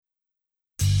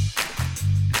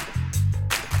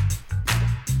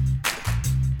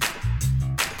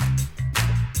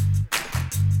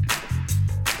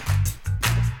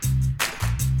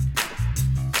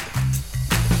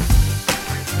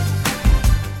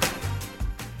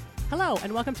Hello,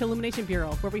 and welcome to Illumination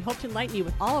Bureau, where we hope to enlighten you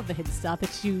with all of the hidden stuff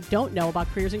that you don't know about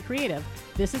careers in creative.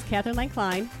 This is Catherine Lang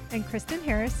Klein. And Kristen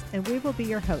Harris, and we will be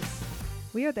your hosts.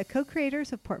 We are the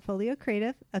co-creators of Portfolio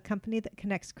Creative, a company that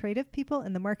connects creative people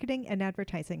in the marketing and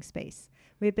advertising space.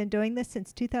 We've been doing this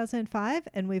since 2005,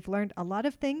 and we've learned a lot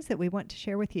of things that we want to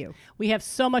share with you. We have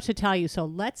so much to tell you, so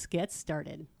let's get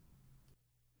started.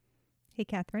 Hey,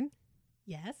 Catherine.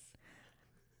 Yes?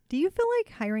 Do you feel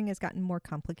like hiring has gotten more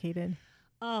complicated?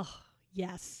 Oh,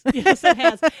 yes. Yes, it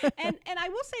has. And I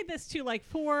will say this, too. Like,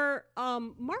 for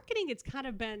marketing, it's kind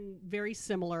of been very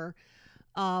similar,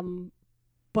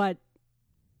 but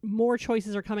more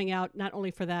choices are coming out, not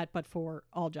only for that, but for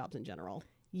all jobs in general.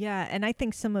 Yeah, and I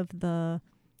think some of the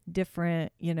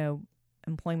different,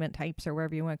 employment types or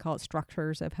whatever you want to call it,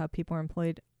 structures of how people are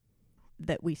employed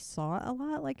that we saw a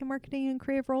lot, like in marketing and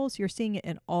creative roles, you're seeing it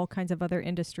in all kinds of other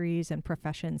industries and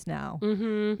professions now.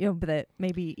 Mm-hmm. But that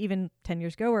maybe even 10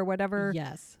 years ago or whatever,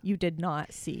 yes, you did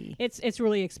not see. It's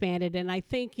really expanded. And I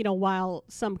think, while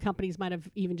some companies might have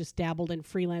even just dabbled in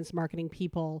freelance marketing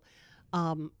people,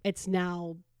 it's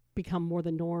now become more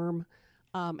the norm.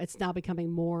 It's now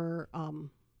becoming more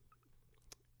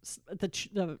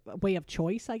the way of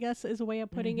choice, I guess, is a way of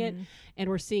putting it. And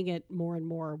we're seeing it more and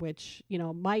more, which,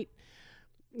 might,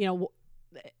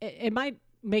 it might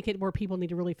make it where people need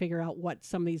to really figure out what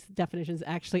some of these definitions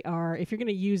actually are. If you're going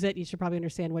to use it, you should probably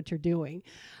understand what you're doing.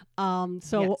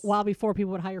 Yes. While before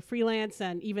people would hire freelance,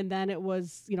 and even then it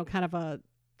was, kind of a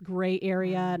gray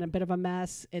area and a bit of a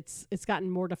mess, it's gotten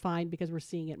more defined because we're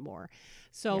seeing it more.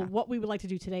 So what we would like to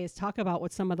do today is talk about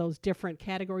what some of those different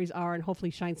categories are and hopefully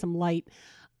shine some light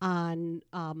on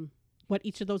what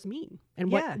each of those mean and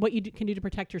what you can do to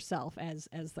protect yourself as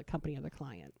the company or the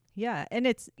client. Yeah. And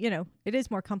it's, it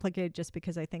is more complicated just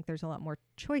because I think there's a lot more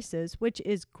choices, which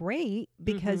is great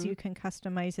because you can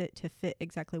customize it to fit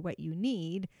exactly what you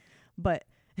need. But,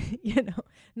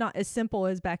 not as simple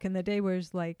as back in the day where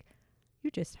it's like,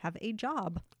 you just have a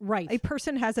job. Right. A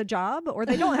person has a job or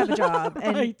they don't have a job.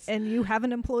 Right. And you have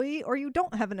an employee or you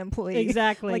don't have an employee.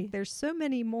 Exactly. Like there's so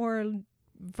many more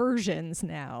versions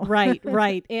now.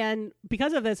 Right. And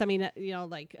because of this, I mean,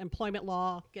 like employment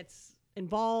law gets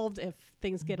involved if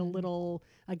things get a little,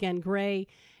 again, gray,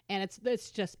 and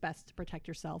it's just best to protect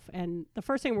yourself. And the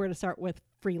first thing we're going to start with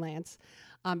freelance,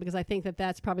 because I think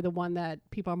that's probably the one that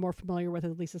people are more familiar with,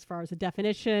 at least as far as the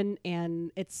definition.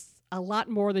 And it's a lot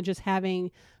more than just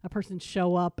having a person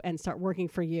show up and start working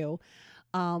for you.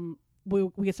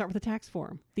 We can start with the tax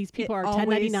form. These people are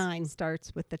 1099.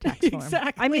 Starts with the tax form.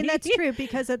 Exactly. I mean, that's true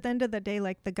because at the end of the day,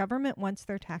 like the government wants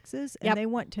their taxes and they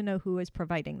want to know who is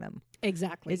providing them.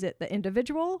 Exactly. Is it the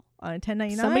individual on a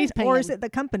 1099 Somebody's paying. Or is it the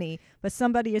company? But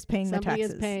somebody is paying the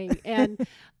taxes. Somebody is paying.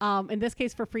 And in this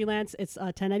case for freelance, it's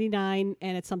 1099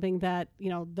 and it's something that,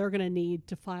 they're going to need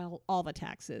to file all the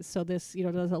taxes. So this,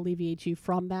 does alleviate you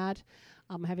from that,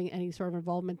 having any sort of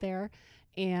involvement there.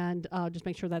 And just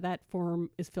make sure that form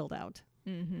is filled out.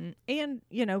 And,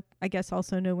 I guess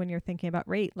also know when you're thinking about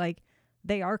rate, like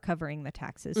they are covering the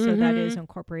taxes. So that is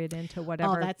incorporated into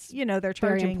whatever, that's they're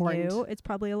charging important. you. It's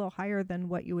probably a little higher than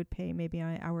what you would pay maybe on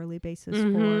an hourly basis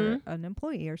for an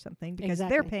employee or something because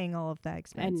they're paying all of that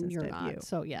expense and instead you're of not. you.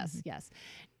 So yes.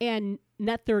 And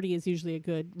net 30 is usually a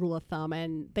good rule of thumb,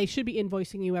 and they should be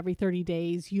invoicing you every 30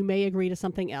 days. You may agree to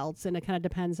something else, and it kind of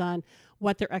depends on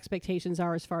what their expectations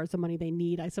are as far as the money they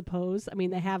need, I suppose. I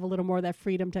mean, they have a little more of that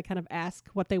freedom to kind of ask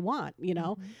what they want,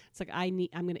 It's like, I'm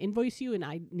going to invoice you and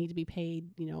I need to be paid,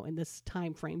 in this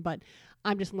time frame. But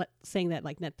I'm just saying that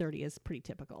like net 30 is pretty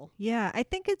typical. Yeah, I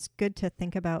think it's good to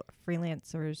think about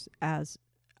freelancers as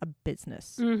a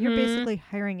business. You're basically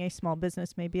hiring a small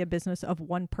business, maybe a business of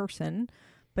one person,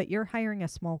 but you're hiring a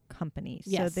small company.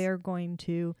 Yes. So they're going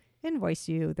to invoice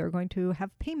you. They're going to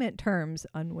have payment terms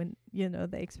on when,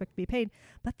 they expect to be paid.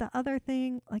 But the other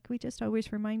thing, like we just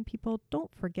always remind people,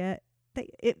 don't forget,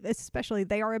 especially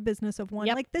they are a business of one.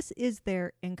 Yep. Like this is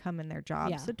their income and their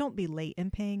job. Yeah. So don't be late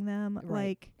in paying them. Right.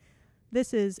 Like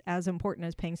this is as important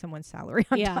as paying someone's salary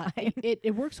on time.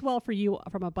 It works well for you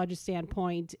from a budget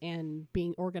standpoint and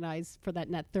being organized for that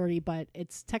net 30, but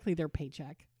it's technically their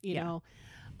paycheck, you know.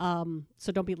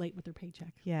 So don't be late with their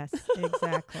paycheck. Yes,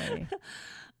 exactly.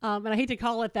 And I hate to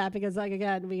call it that because, like,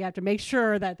 again, we have to make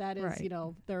sure that is,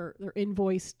 Right. Their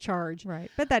invoice charge. Right.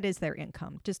 But that is their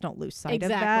income. Just don't lose sight of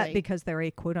Exactly. that because they're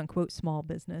a quote unquote small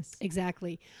business.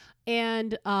 Exactly.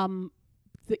 And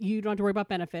you don't have to worry about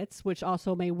benefits, which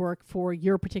also may work for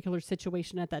your particular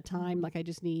situation at that time. Like I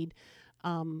just need,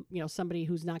 somebody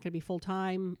who's not going to be full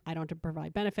time. I don't have to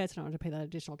provide benefits. I don't have to pay that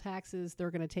additional taxes. They're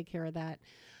going to take care of that.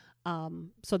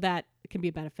 So that can be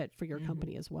a benefit for your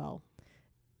company as well.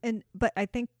 But I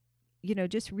think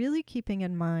just really keeping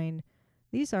in mind,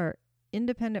 these are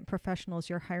independent professionals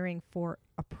you're hiring for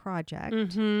a project,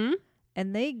 Mm-hmm.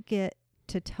 and they get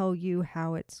to tell you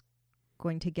how it's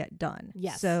going to get done.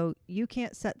 Yes. So you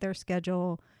can't set their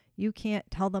schedule. You can't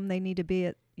tell them they need to be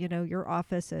at, your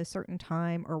office at a certain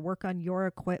time or work on your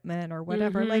equipment or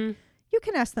whatever. Like, Mhm. you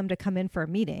can ask them to come in for a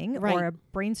meeting Right. or a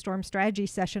brainstorm strategy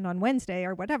session on Wednesday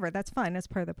or whatever. That's fine. That's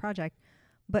part of the project.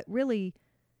 But really,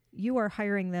 you are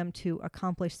hiring them to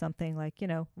accomplish something like,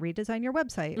 redesign your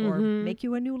website or Mhm. make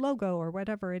you a new logo or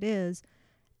whatever it is.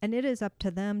 And it is up to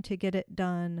them to get it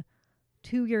done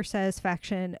to your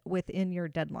satisfaction within your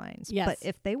deadlines. Yes. But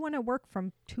if they want to work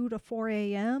from 2 to 4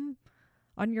 a.m.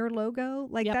 on your logo,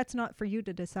 like Yep. that's not for you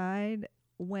to decide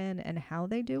when and how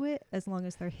they do it, as long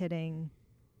as they're hitting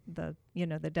the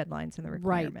deadlines and the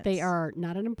requirements. Right. They are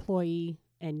not an employee,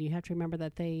 and you have to remember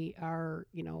that they are,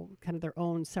 kind of their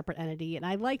own separate entity. And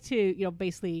I like to,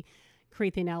 basically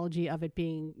create the analogy of it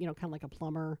being, kind of like a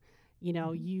plumber.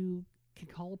 Mhm. You can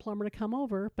call a plumber to come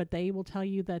over, but they will tell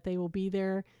you that they will be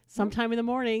there sometime in the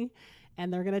morning,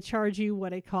 and they're going to charge you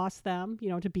what it costs them,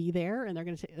 to be there, and they're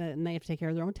going to and they have to take care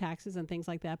of their own taxes and things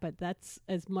like that. But that's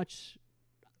as much,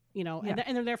 Yeah.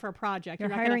 and they're there for a project. You're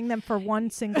not gonna- hiring them for one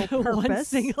single purpose. one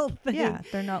single thing. Yeah,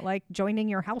 they're not like joining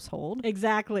your household.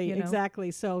 Exactly. know?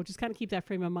 Exactly. So just kind of keep that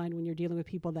frame of mind when you're dealing with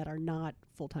people that are not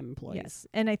full-time employees. Yes.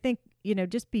 And I think,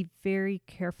 just be very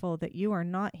careful that you are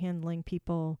not handling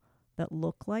people that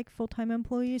look like full-time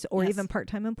employees or Yes. even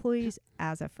part-time employees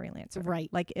as a freelancer. Right.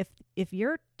 Like if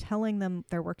you're telling them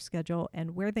their work schedule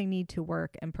and where they need to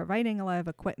work and providing a lot of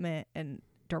equipment and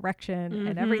direction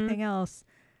and Mhm. everything else,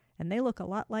 and they look a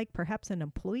lot like perhaps an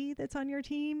employee that's on your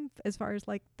team, as far as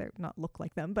like they're not look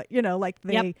like them, but like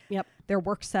Yep. their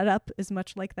work setup is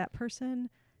much like that person,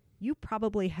 you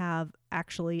probably have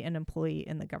actually an employee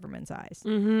in the government's eyes.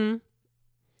 Mm-hmm.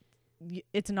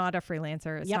 It's not a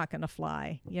freelancer. It's Yep. not going to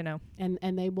fly,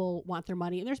 And they will want their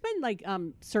money. And there's been like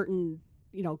certain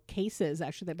cases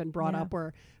actually that have been brought Yeah. up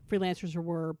where freelancers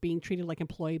were being treated like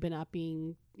employee but not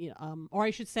being or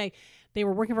I should say they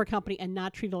were working for a company and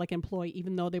not treated like employee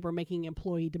even though they were making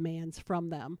employee demands from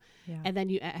them. Yeah. And then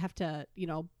you have to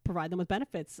provide them with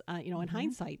benefits in Mhm.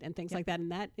 hindsight and things Yep. like that,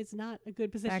 and that is not a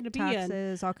good position Back to be in.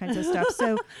 taxes, all kinds of stuff.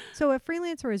 So a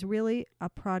freelancer is really a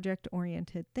project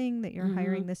oriented thing that you're Mhm.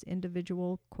 hiring this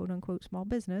individual quote unquote small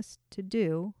business to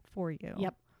do for you.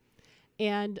 Yep.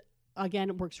 And again,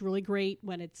 it works really great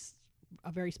when it's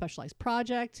a very specialized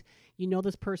project.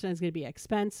 This person is going to be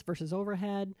expense versus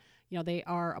overhead. They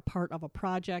are a part of a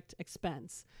project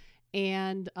expense.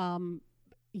 And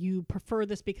you prefer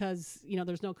this because,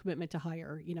 there's no commitment to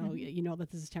hire. Mhm. You know that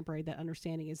this is temporary, that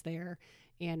understanding is there.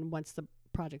 And once the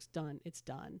project's done, it's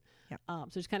done. Yep. So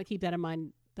just kind of keep that in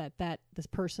mind that this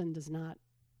person is not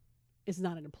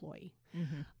an employee.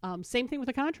 Mm-hmm. Same thing with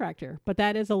a contractor, but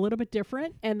that is a little bit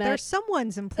different. And They're that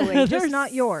someone's employee, just They're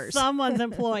not yours. Someone's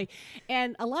employee.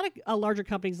 And a lot of larger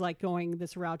companies like going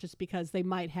this route just because they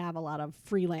might have a lot of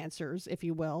freelancers, if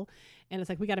you will. And it's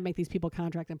like, we got to make these people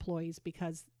contract employees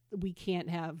because we can't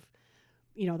have,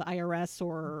 the IRS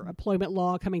or Mhm. employment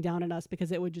law coming down on us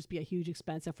because it would just be a huge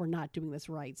expense if we're not doing this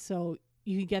right. So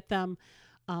you can get them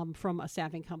from a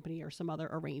staffing company or some other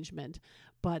arrangement.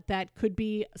 But that could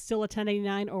be still a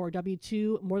 1099 or a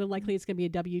W-2. More than likely, it's going to be a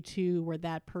W-2 where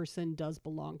that person does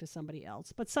belong to somebody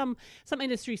else. But some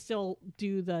industries still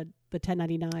do the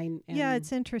 1099. And Yeah,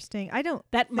 it's interesting.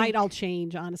 that might all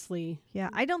change, honestly. Yeah,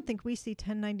 I don't think we see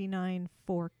 1099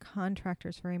 for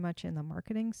contractors very much in the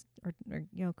marketing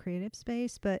or creative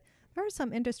space, but there are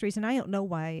some industries, and I don't know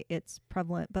why it's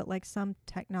prevalent, but like some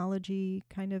technology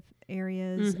kind of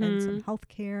areas and some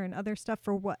healthcare and other stuff,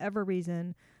 for whatever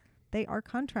reason, they are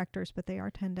contractors, but they are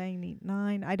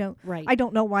 1099. I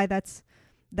don't know why that's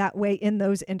that way in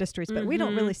those industries, but we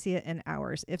don't really see it in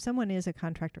ours. If someone is a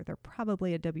contractor, they're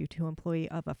probably a W-2 employee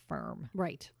of a firm.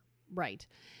 Right.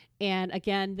 And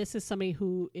again, this is somebody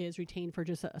who is retained for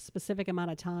just a specific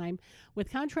amount of time. With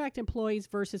contract employees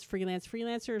versus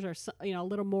freelancers are a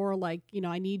little more like,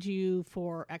 I need you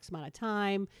for X amount of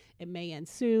time. It may end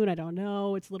soon. I don't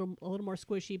know. It's a little more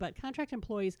squishy. But contract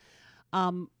employees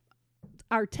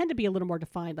tend to be a little more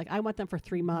defined. Like, I want them for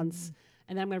 3 months,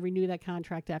 and then I'm going to renew that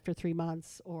contract after 3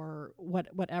 months or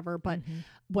whatever. But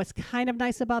what's kind of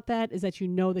nice about that is that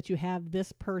that you have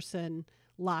this person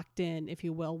locked in, if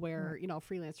you will, where a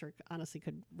freelancer honestly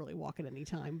could really walk at any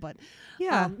time. But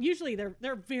usually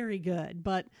they're very good,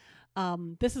 but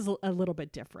this is a little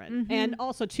bit different. And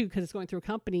also too, because it's going through a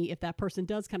company, if that person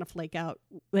does kind of flake out,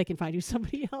 they can find you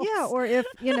somebody else. Yeah, or if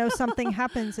something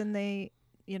happens and they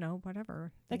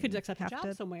whatever. They could accept a have job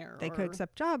to- somewhere. They or, could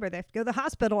accept job, or they have to go to the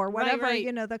hospital, or whatever.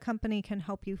 right. The company can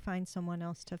help you find someone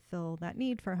else to fill that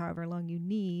need for however long you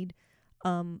need.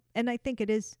 And I think it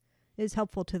is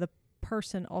helpful to the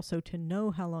person also to know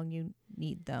how long you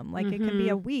need them. Like it can be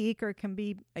a week or it can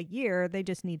be a year. They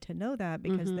just need to know that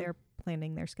because they're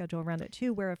planning their schedule around it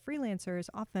too. Where a freelancer is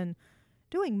often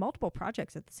doing multiple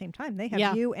projects at the same time. They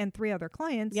have you and 3 other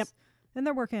clients. Yep. And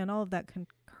they're working on all of that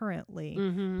concurrently.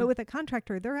 Mm-hmm. But with a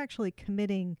contractor, they're actually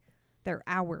committing their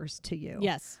hours to you.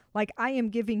 Yes. Like I am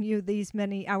giving you these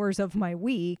many hours of my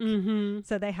week. Mm-hmm.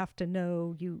 So they have to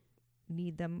know you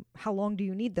need them. How long do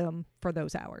you need them for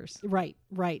those hours? Right.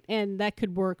 And that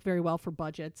could work very well for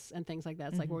budgets and things like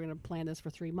that. It's like, we're going to plan this for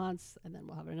 3 months and then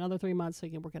we'll have another 3 months. So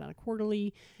you can work it on a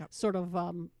quarterly sort of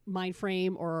mind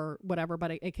frame or whatever,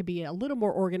 but it could be a little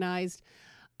more organized.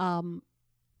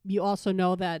 You also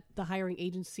know that the hiring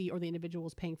agency or the individual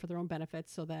is paying for their own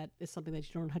benefits. So that is something that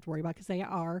you don't have to worry about because they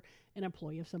are an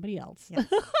employee of somebody else. Yes.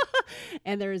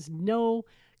 And there is no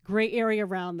gray area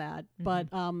around that. But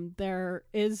there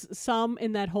is some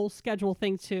in that whole schedule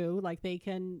thing too. Like they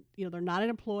can, they're not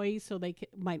an employee, so they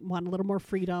might want a little more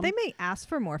freedom. They may ask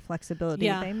for more flexibility.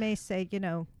 Yeah. They may say,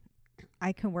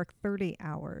 I can work 30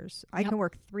 hours. I can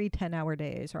work 3 10-hour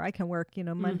days, or I can work,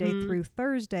 Monday through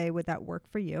Thursday. Would that work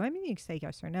for you? I mean, you can say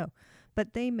yes or no,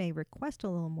 but they may request a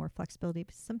little more flexibility.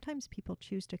 But sometimes people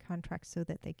choose to contract so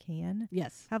that they can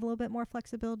have a little bit more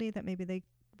flexibility that maybe they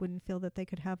wouldn't feel that they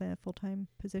could have in a full-time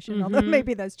position, although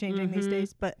maybe that's changing these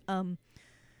days. But,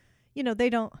 they're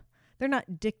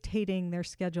not dictating their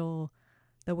schedule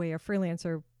the way a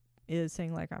freelancer is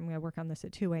saying, like, I'm going to work on this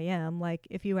at 2 a.m. Like,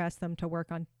 if you ask them to work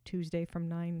on Tuesday from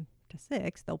 9 to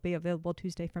 6, they'll be available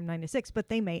Tuesday from 9 to 6. But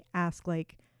they may ask,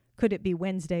 like, could it be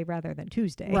Wednesday rather than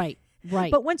Tuesday? Right.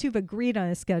 But once you've agreed on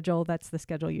a schedule, that's the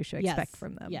schedule you should expect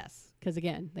from them. Yes. Because,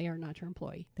 again, they are not your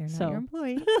employee. They're not your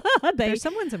employee. They're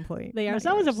someone's employee. They are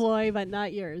someone's employee, but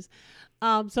not yours.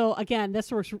 So, again,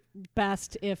 this works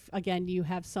best if, again, you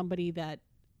have somebody that,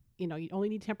 you only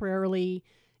need temporarily.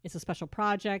 It's a special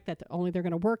project that they're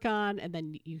going to work on, and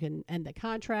then you can end the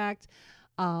contract.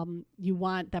 You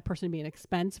want that person to be an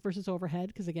expense versus overhead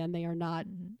because, again, they are not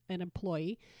an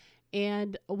employee.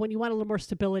 And when you want a little more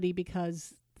stability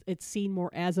because it's seen more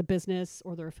as a business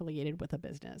or they're affiliated with a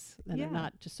business and they're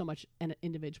not just so much an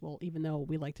individual, even though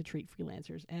we like to treat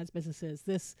freelancers as businesses,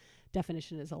 this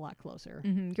definition is a lot closer.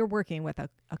 You're working with a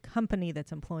company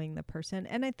that's employing the person.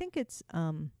 And I think it's,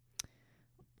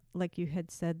 like you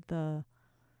had said, the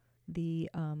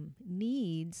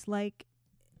needs, like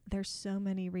there's so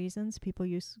many reasons people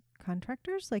use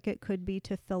contractors. Like it could be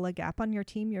to fill a gap on your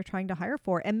team you're trying to hire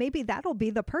for, and maybe that'll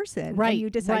be the person, right? And you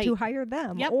decide to hire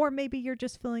them, yep. Or maybe you're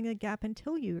just filling a gap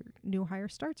until your new hire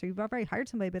starts, or you've already hired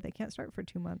somebody but they can't start for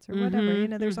 2 months or whatever.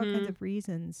 There's all kinds of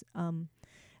reasons. And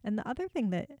the other thing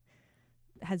that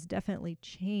has definitely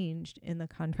changed in the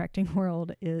contracting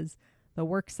world is the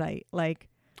work site. Like,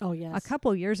 oh yes, a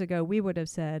couple years ago we would have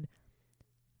said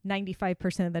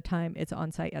 95% of the time it's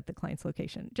on site at the client's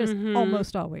location, just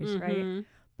almost always, right?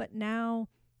 But now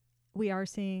we are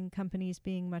seeing companies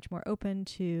being much more open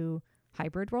to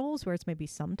hybrid roles where it's maybe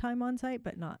sometime on site,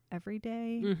 but not every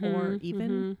day, or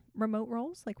even remote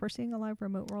roles. Like we're seeing a lot of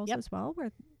remote roles as well,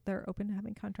 where they're open to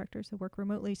having contractors who work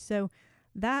remotely. So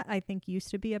that I think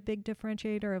used to be a big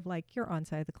differentiator of like you're on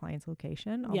site at the client's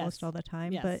location almost all the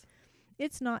time, but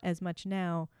it's not as much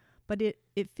now, but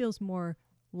it feels more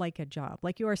like a job.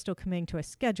 Like you are still committing to a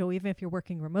schedule. Even if you're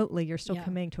working remotely, you're still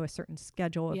committing to a certain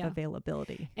schedule of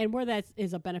availability. And where that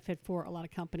is a benefit for a lot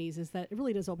of companies is that it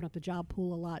really does open up the job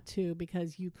pool a lot too,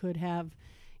 because you could have,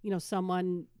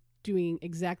 someone doing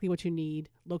exactly what you need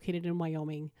located in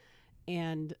Wyoming,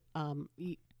 and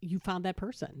you found that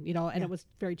person, and it was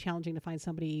very challenging to find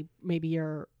somebody. Maybe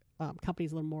your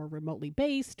company's a little more remotely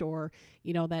based, or,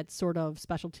 that sort of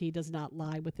specialty does not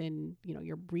lie within,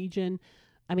 your region.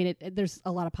 I mean, there's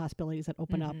a lot of possibilities that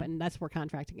open up, and that's where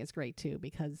contracting is great too,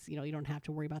 because, you don't have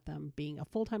to worry about them being a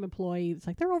full-time employee. It's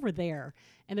like they're over there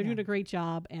and they're doing a great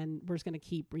job, and we're just going to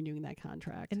keep renewing that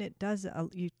contract. And it does,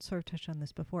 you sort of touched on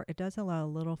this before, it does allow a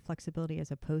little flexibility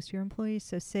as opposed to your employees.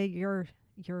 So say you're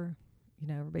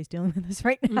everybody's dealing with this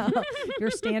right now.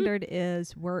 Your standard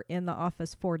is we're in the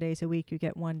office 4 days a week. You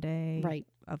get 1 day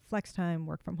of flex time,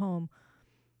 work from home.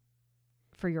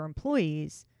 For your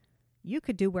employees, you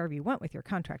could do wherever you want with your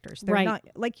contractors. They're not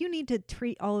like, you need to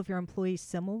treat all of your employees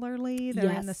similarly. They're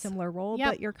in the similar role,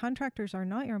 but your contractors are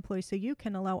not your employees. So you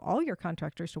can allow all your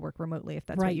contractors to work remotely if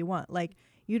that's what you want. Like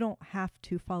you don't have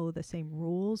to follow the same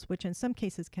rules, which in some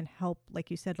cases can help, like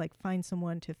you said, like find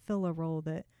someone to fill a role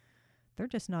that they're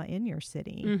just not in your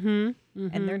city. Mm-hmm.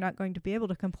 And they're not going to be able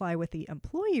to comply with the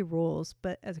employee rules.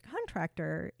 But as a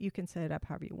contractor, you can set it up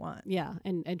however you want. Yeah,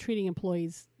 and treating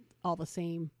employees all the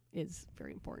same is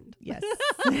very important. Yes.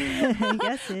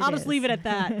 Yes, it I'll just is. leave it at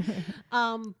that.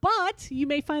 But you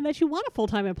may find that you want a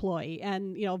full-time employee,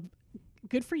 and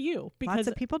good for you, because Lots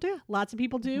of people do. lots of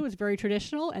people do. It's very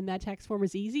traditional, and that tax form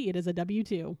is easy. It is a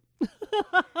W-2.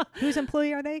 Whose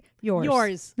employee are they?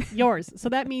 Yours. Yours. So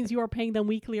that means you are paying them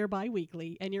weekly or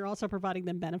bi-weekly, and you're also providing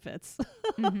them benefits.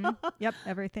 Yep.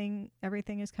 Everything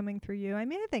is coming through you. I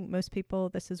mean, I think most people,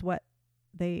 this is what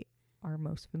they are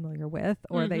most familiar with,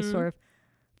 or they sort of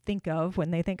think of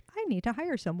when they think, I need to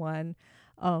hire someone.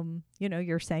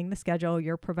 You're saying the schedule,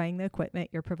 you're providing the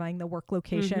equipment, you're providing the work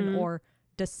location, or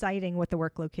deciding what the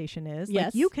work location is. Yes.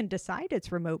 Like, you can decide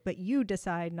it's remote, but you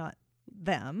decide, not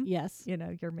them. Yes.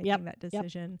 You're making that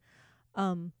decision.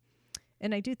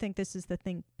 And I do think this is the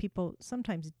thing people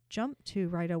sometimes jump to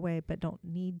right away, but don't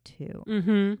need to.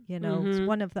 It's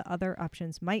one of the other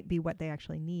options might be what they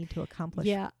actually need to accomplish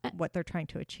what they're trying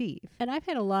to achieve. And I've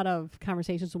had a lot of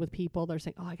conversations with people. They're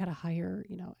saying, oh, I got to hire,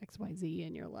 XYZ.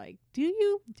 And you're like, do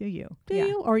you? Do you? Do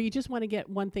you? Or you just want to get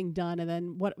one thing done, and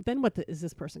then what is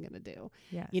this person going to do?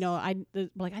 Yes.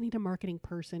 I need a marketing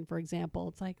person, for example.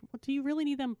 It's like, well, do you really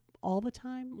need them all the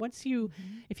time? Once you,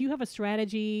 if you have a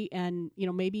strategy and,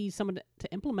 maybe someone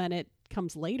to implement it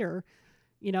comes later,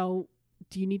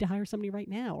 do you need to hire somebody right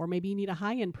now? Or maybe you need a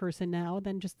high-end person now,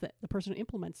 then just the person who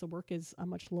implements the work is a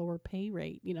much lower pay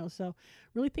rate, so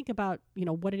really think about,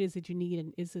 what it is that you need,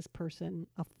 and is this person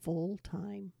a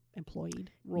full-time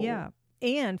employed role? Yeah.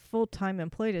 And full-time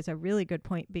employed is a really good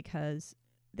point, because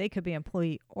they could be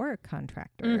employee or a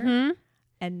contractor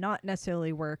and not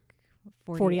necessarily work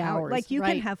 40 hours. Like, you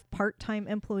can have part-time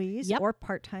employees or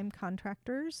part-time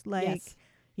contractors. Like,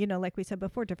 like we said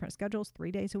before, different schedules, 3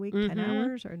 days a week, 10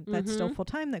 hours, or that's still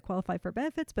full-time. They qualify for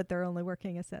benefits, but they're only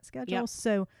working a set schedule. Yep.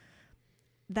 So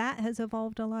that has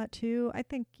evolved a lot too. I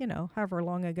think, however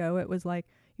long ago it was like,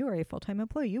 you are a full-time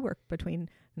employee. You work between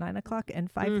 9 o'clock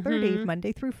and 5:30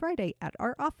 Monday through Friday at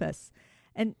our office.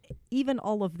 And even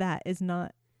all of that is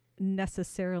not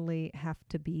necessarily have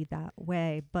to be that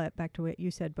way. But back to what you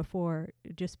said before,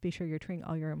 just be sure you're treating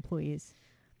all your employees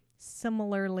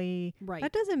similarly. Right.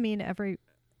 That doesn't mean every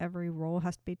role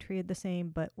has to be treated the same,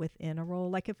 but within a role,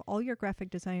 like if all your graphic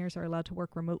designers are allowed to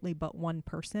work remotely but one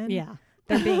person,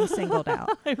 they're being singled out.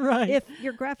 Right. If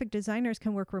your graphic designers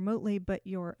can work remotely but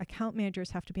your account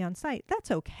managers have to be on site, that's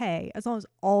okay, as long as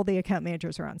all the account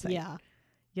managers are on site. Yeah.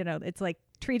 It's like,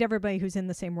 treat everybody who's in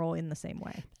the same role in the same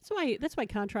way. That's why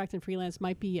contract and freelance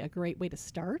might be a great way to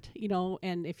start,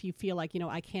 and if you feel like,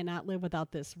 I cannot live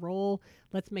without this role,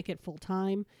 let's make it full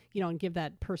time, and give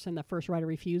that person the first right of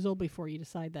refusal before you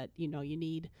decide that, you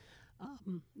need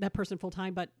that person full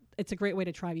time. But it's a great way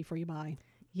to try before you buy.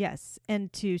 Yes.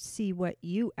 And to see what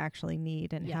you actually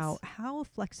need, and how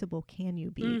flexible can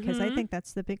you be? Because I think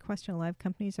that's the big question a lot of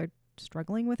companies are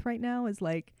struggling with right now, is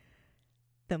like,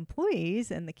 the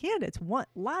employees and the candidates want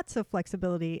lots of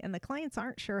flexibility, and the clients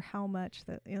aren't sure how much,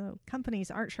 companies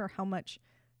aren't sure how much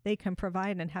they can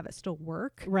provide and have it still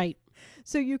work. Right.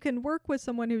 So you can work with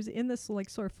someone who's in this like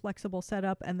sort of flexible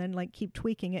setup, and then like keep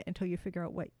tweaking it until you figure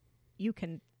out what you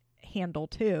can handle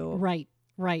too. Right.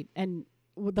 Right. And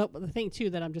the thing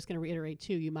too that I'm just going to reiterate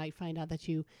too, you might find out that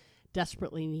you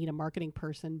desperately need a marketing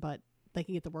person, but they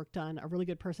can get the work done. A really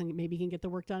good person maybe can get the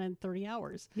work done in 30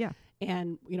 hours. Yeah.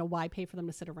 And, why pay for them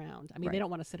to sit around? I mean, they don't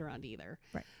want to sit around either.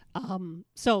 Right.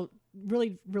 So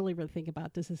really, really, really think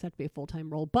about, does this have to be a full-time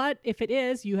role? But if it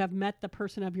is, you have met the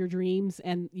person of your dreams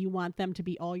and you want them to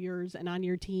be all yours and on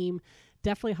your team,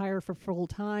 definitely hire for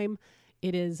full-time.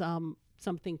 It is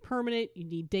something permanent. You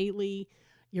need daily.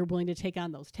 You're willing to take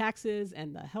on those taxes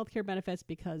and the healthcare benefits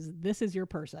because this is your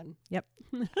person. Yep,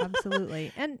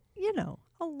 absolutely. And,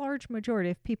 a large majority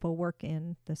of people work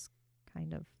in this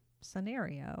kind of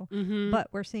scenario, but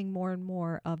we're seeing more and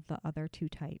more of the other two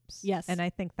types. Yes. And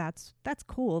I think that's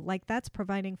cool. Like, that's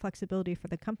providing flexibility for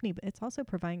the company, but it's also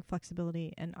providing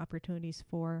flexibility and opportunities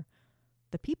for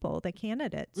the people, the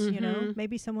candidates.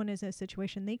 Maybe someone is in a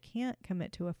situation they can't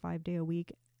commit to a 5-day a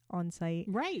week on site.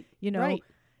 Right. Right.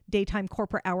 Daytime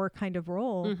corporate hour kind of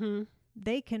role.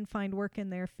 They can find work in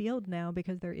their field now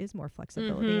because there is more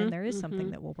flexibility and there is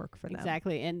something that will work for them.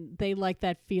 Exactly. And they like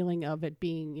that feeling of it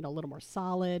being, a little more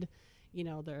solid.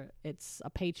 It's a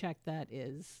paycheck that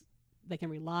is they can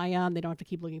rely on. They don't have to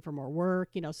keep looking for more work,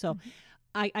 so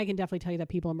I can definitely tell you that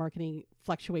people in marketing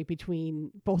fluctuate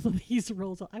between both of these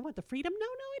roles. I want the freedom. No,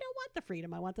 I don't want the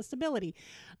freedom. I want the stability.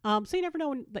 So you never know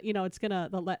when it's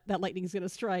that lightning is gonna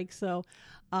strike. So,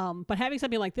 but having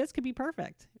something like this could be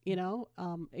perfect.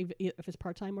 If it's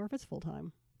part-time or if it's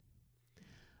full-time.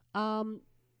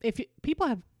 If people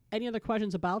have any other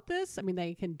questions about this, I mean,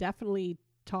 they can definitely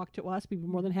talk to us. We'd be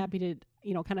more than happy to,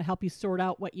 kind of help you sort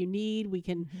out what you need. We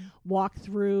can walk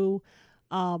through,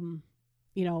 do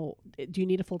you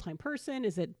need a full-time person?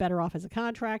 Is it better off as a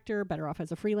contractor, better off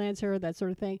as a freelancer, that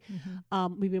sort of thing?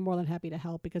 We'd be more than happy to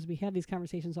help because we have these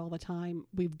conversations all the time.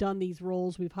 We've done these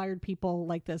roles. We've hired people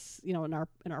like this, in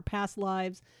our past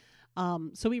lives.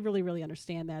 So we really, really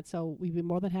understand that. So we'd be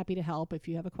more than happy to help if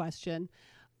you have a question.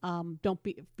 Don't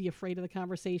be afraid of the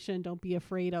conversation. Don't be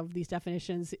afraid of these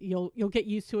definitions. You'll get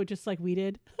used to it just like we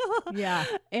did. Yeah.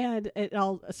 And it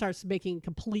all starts making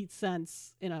complete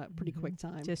sense in a pretty quick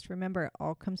time. Just remember, it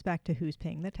all comes back to who's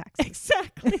paying the taxes.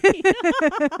 Exactly.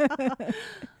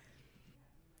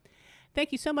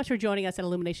 Thank you so much for joining us at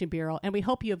Illumination Bureau, and we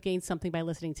hope you have gained something by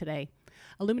listening today.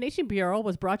 Illumination Bureau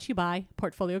was brought to you by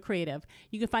Portfolio Creative.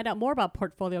 You can find out more about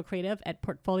Portfolio Creative at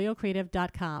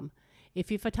portfoliocreative.com. If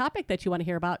you have a topic that you want to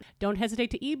hear about, don't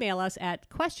hesitate to email us at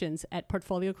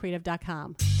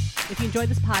questions@portfoliocreative.com. If you enjoyed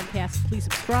this podcast, please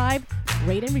subscribe,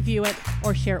 rate and review it,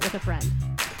 or share it with a friend.